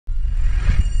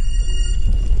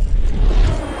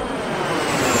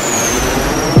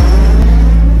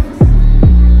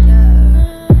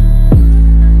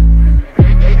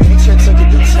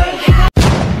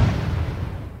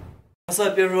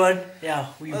everyone? Yeah,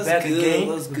 we're back again.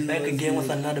 We're back again with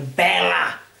another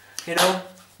banger. You know?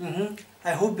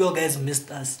 I hope you guys missed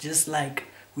us just like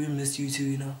we missed you too,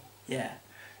 you know? Yeah.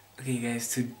 Okay guys,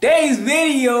 today's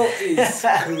video is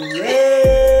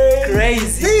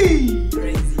crazy.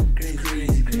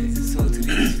 So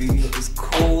today's video is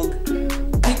called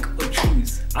Pick or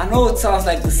Choose. I know it sounds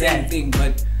like the same thing,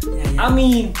 but I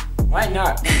mean, why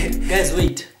not? Guys,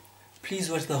 wait. Please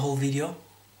watch the whole video.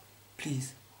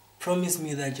 Please. Promise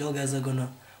me that y'all guys are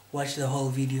gonna watch the whole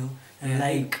video and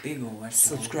like, they gonna watch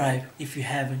subscribe if you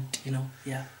haven't, you know?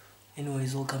 Yeah.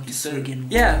 Anyways, welcome to Swagy and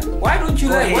Moët. Yeah, why don't you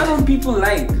like? Why don't people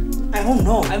like? I don't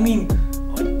know. I mean,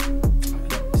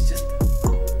 it's just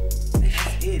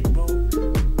it, bro.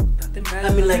 Nothing bad.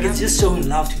 I mean, like, it's just showing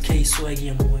love to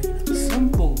Swagy and Moët.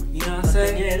 Simple, you know what I'm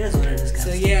saying? Yeah, that's what it is, guys. So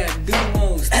yeah, do the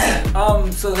most.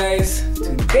 So guys,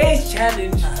 today's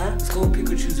challenge is called Pick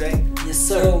or Choose, right? Yes,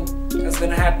 sir. So what's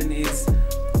gonna happen is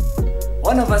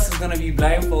one of us is gonna be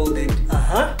blindfolded.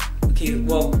 Okay,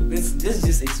 well, let's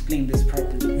just explain this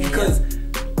properly. Because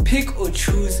Pick or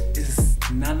Choose is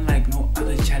none like no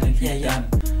other challenge we've done.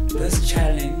 This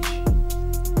challenge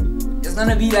is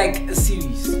gonna be like a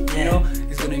series. You know,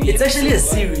 it's gonna be. It's actually a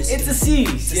series. It's a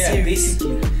series.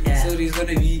 Basically. Yeah. So there's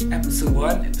gonna be episode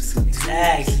 1, episode 2,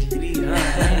 exactly. 3.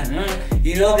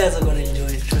 You know, guys are gonna enjoy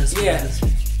it. Trust me. Yeah,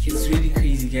 it's really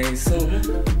crazy, guys. So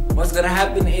what's gonna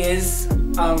happen is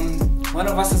one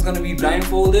of us is gonna be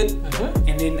blindfolded,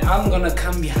 and then I'm gonna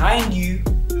come behind you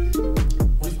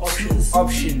with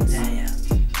options. Yeah.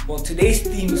 Well, today's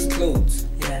theme is clothes.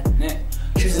 Yeah.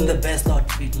 Choosing the best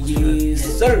outfit. Yes,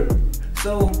 sir.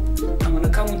 So I'm gonna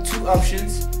come with 2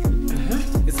 options.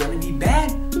 It's gonna be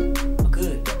bad or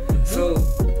good. So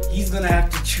he's gonna have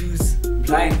to choose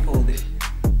blindfolded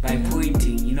by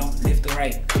pointing, you know, left or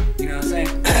right. You know what I'm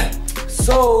saying?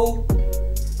 So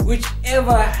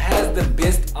whichever has the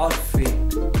best outfit,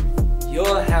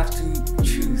 you'll have to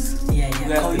choose.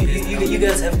 You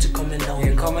guys have to comment down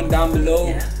below. Comment down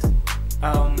below.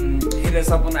 Hit us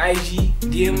up on IG,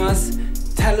 DM us,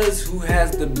 tell us who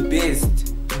has the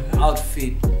best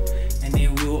outfit, and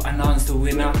then we'll announce the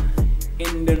winner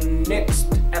in the next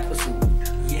episode.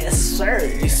 Yes, sir.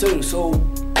 Yes, sir. So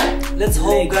let's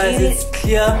hope, guys, it's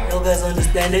clear. Y'all guys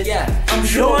understand it. Yeah, I'm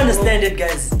if you don't understand it,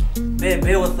 guys,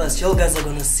 bear with us. Y'all guys are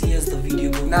gonna see as the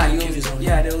video goes.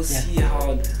 They'll see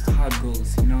how it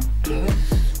goes, you know.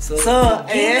 So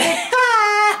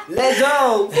let's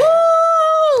go.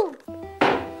 Woo!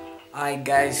 Alright,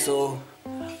 guys. So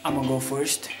I'm gonna go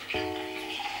first. Put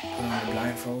on the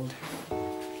blindfold.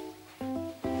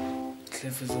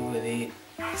 Cliff is over there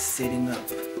setting up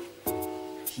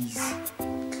his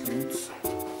clothes.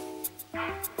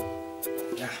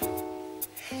 Let's go.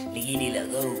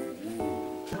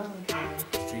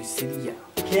 Straight city,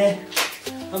 Okay,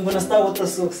 I'm gonna start with the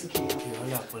socks. Okay,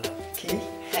 hold up. Okay.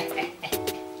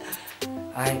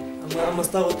 Alright, I'm gonna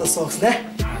start with the socks, né?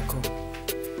 Alright, cool.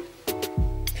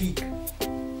 Peek.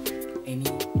 Any.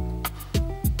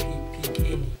 Peek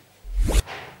any.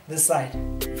 This side.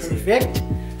 Perfect.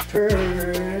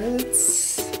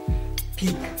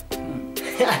 Peek.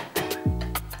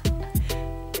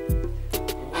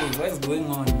 Wait, what's going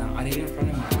on now? Are they in front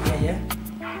of me? Yeah.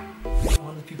 I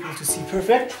want the people to see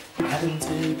perfect.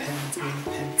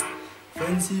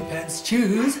 Fancy pants.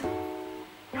 Choose.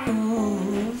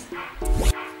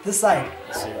 This side.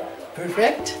 Yes, sir.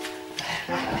 Perfect.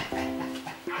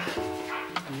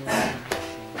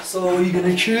 So you're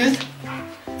gonna choose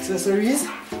accessories.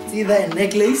 It's either a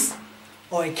necklace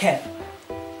or a cap.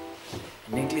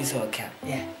 A necklace or a cap?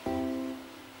 Yeah.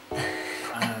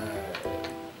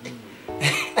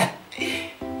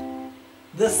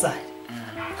 This side.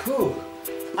 Cool.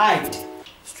 Alright.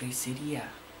 Straight city, yeah.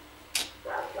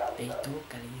 Peito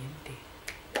caliente.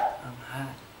 I'm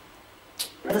hot.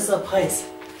 What a surprise.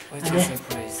 What's the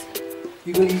surprise?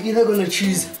 You're either gonna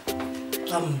choose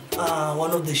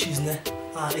one of the shoes, né?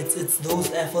 It's those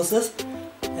Air Forces,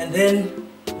 and then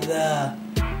the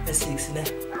Essex, né?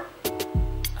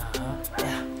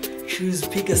 Yeah. Choose,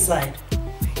 pick a side.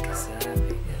 Pick a side,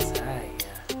 yeah.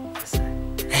 A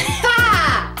side.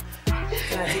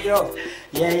 Can I take it off?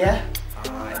 Yeah.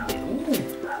 Alright. Ooh.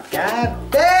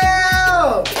 God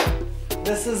damn!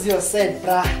 This is your set,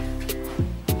 brah.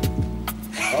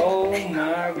 Oh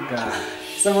my god.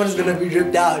 Someone's gonna be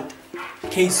dripped out.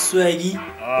 Swagy,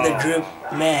 the drip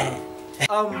man.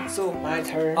 So my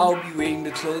turn. I'll be wearing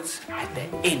the clothes at the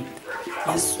end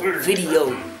of this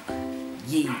video.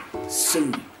 Yeah,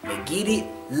 so let's get it,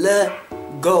 let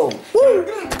go. Woo!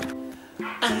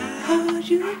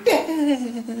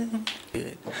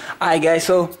 Alright guys,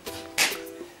 so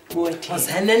what's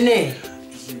happening?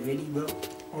 you ready, bro?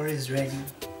 Always ready.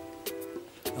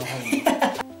 No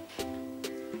homo.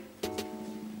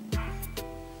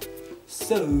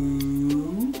 So,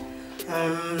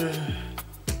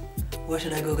 where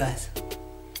should I go, guys?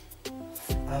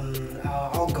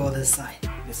 I'll go this side.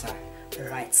 this side. The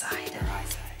right side. The right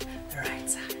side. The right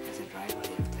side. Is it right or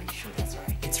left? Are you sure that's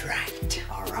right? It's right.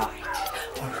 Alright.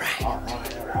 Alright.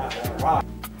 Alright.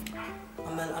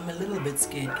 I'm a little bit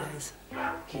scared, guys.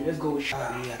 Okay, let's go with we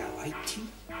got a white tee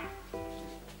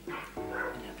and a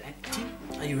black tee.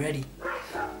 Are you ready?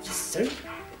 Yes, sir.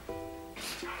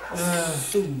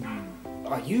 So,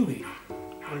 are you ready?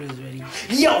 Always ready.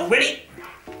 Yo, ready?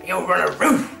 Yo, run a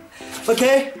roof.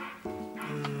 Okay.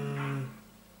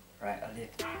 Right, or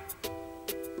left?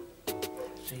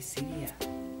 Straight city, yeah.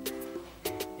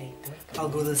 Hey, I'll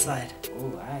go this side.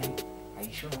 Oh, alright. Are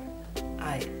you sure?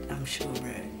 I'm sure,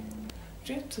 bro.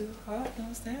 Drip too hard,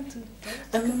 don't stand too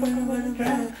I'm gonna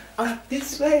run up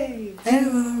this way.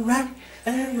 and right.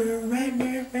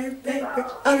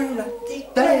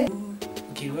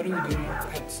 Okay, what are we doing now?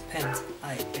 Pets. Pens.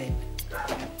 I bet.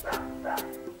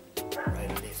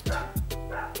 Right or left?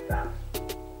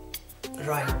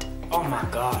 Right. Oh my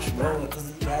gosh, bro. This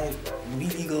guy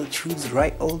really gonna choose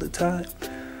right all the time.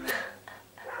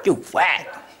 You whack.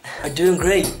 I'm doing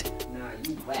great. Nah,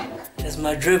 you whack. Is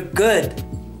my drip good?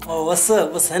 Oh, what's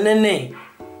up? What's her name?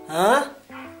 Huh?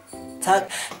 Talk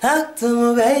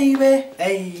to my baby.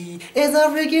 Hey, it's a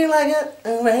freaking like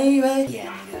a baby.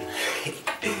 Yeah,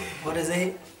 nigga. What is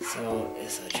it? So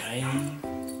it's a train and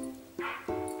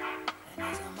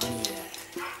there's a money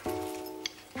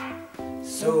there.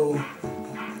 So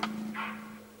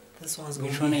This one's gonna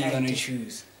which be one are you gonna hectic.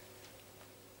 choose?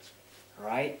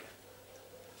 Right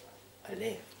or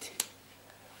left?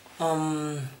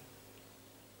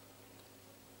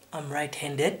 I'm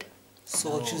right-handed,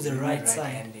 so I'll choose the right side.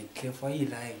 Right-handed. Cliff, why you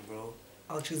lying, bro?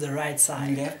 I'll choose the right I'm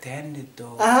side. left-handed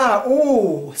though.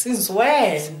 Oh, since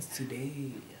when? Since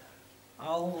today.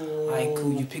 Oh. Alright,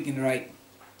 cool. You picking right.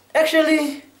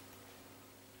 Actually,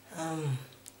 I'm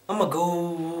gonna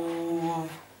go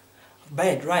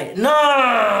right. No,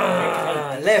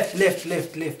 left. I bet.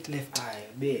 Left.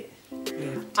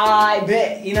 I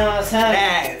bet. You know what I'm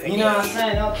saying? You know what I'm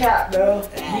saying? No cap, bro.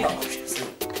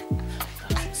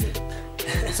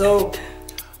 So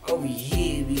over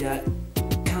here we got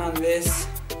Converse.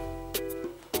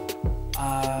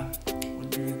 What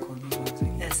do they call these ones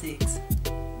again? Essex.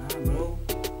 Nah, bro.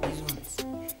 These ones.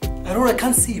 I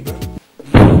can't see, bro.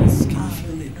 These ones. Can you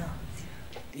feel it? No.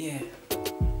 Yeah.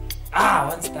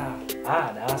 One star.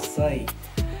 That's right.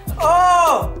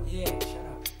 Oh! Yeah, shut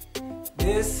up.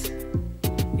 This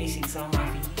is on my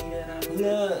feet and I pull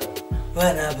up.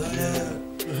 When I put up.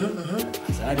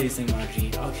 So that is in my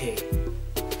dream. Okay.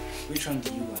 Which one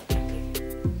do you want to play?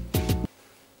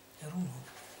 I don't know.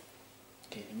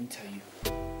 Okay, let me tell you.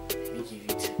 Let me give you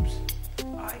tips.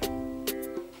 Alright? Let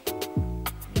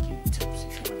me give you tips.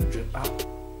 If you want to drip out,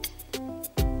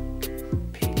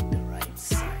 pick the right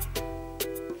side.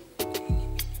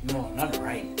 No, not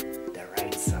right. The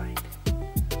right side.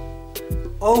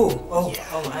 Oh, Yeah.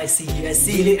 oh, I see you.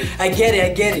 I get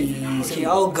it. Easy. Okay,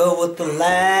 I'll go with the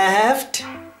left.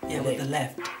 Yeah, The with the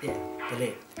left. left. Yeah, The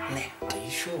left. Are you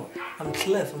sure? I'm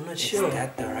Cliff, I'm not sure. Is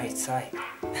that the right side?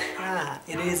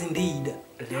 It is indeed.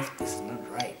 The left is not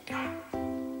right.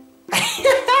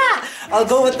 I'll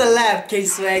go with the left, K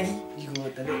Swaggy. You go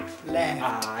with the left. Left.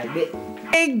 I bet.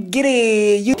 Hey, get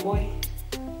it, you boy.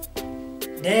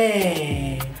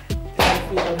 Dang.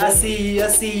 I see you.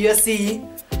 Okay,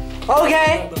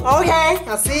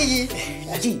 I see you.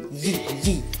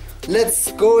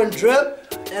 Let's go and drip.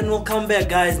 And we'll come back,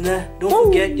 guys. Nah, don't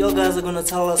forget, you guys are gonna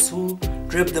tell us who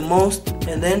dripped the most,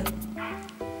 and then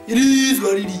it is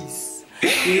what it is.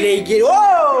 Like it.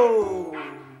 Whoa!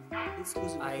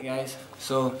 Alright, guys.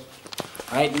 So,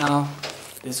 right now,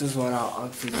 this is what our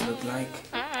outfits look like.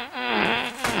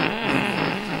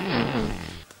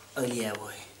 Oh yeah,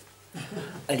 boy.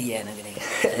 Oh yeah, nigga.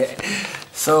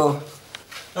 So,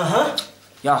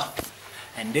 yeah,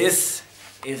 and this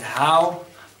is how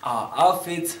our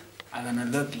outfits are gonna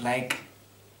look like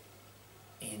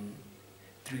in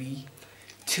 3,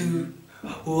 2,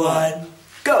 1,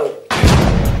 go!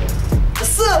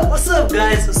 What's up,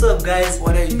 guys?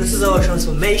 What are you This is our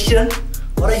transformation.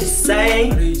 What are you saying?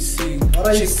 What are you saying? What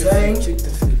are you saying? Check the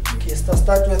fit. Okay,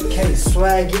 start with K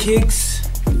Swaggy. Kicks,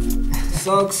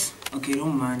 socks. Okay,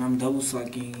 don't mind. I'm double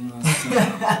sucking. You know what I'm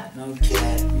saying? No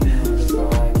cat. You know the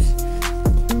vibes.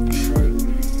 Shirt.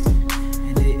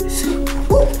 And this.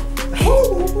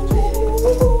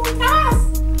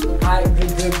 Alright,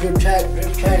 drip check.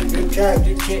 Let's check. Drip check.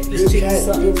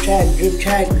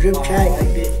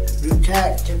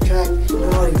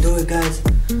 know how we do it, guys.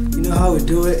 You know how we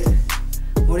do it.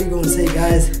 What are you gonna say,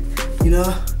 guys? You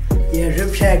know? Yeah,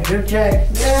 drip check, drip check.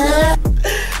 Yeah.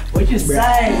 What you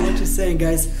saying? What you saying,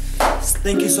 guys?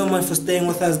 Thank you so much for staying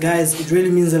with us, guys. It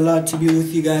really means a lot to be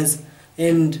with you guys,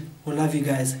 and we love you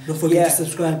guys. Don't forget to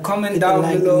subscribe. Comment down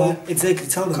below. Exactly.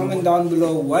 Tell them. Comment down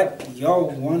below what y'all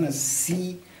wanna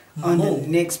see on the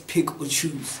next pick or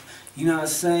choose. You know what I'm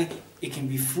saying? It can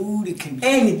be food. It can be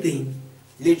anything.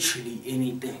 Literally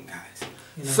anything, guys.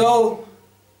 You know. So,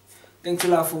 thanks a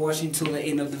lot for watching till the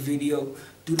end of the video.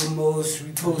 Do the most,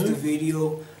 repost the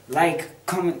video, like,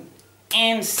 comment,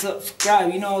 and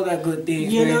subscribe. You know all that good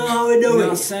things, You man. know how we do it. You know what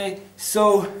I'm saying?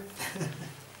 So,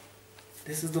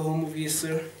 this is the home of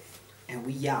YESSIR, and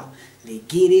we out. Let's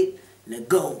get it. Let's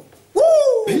go.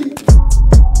 Woo!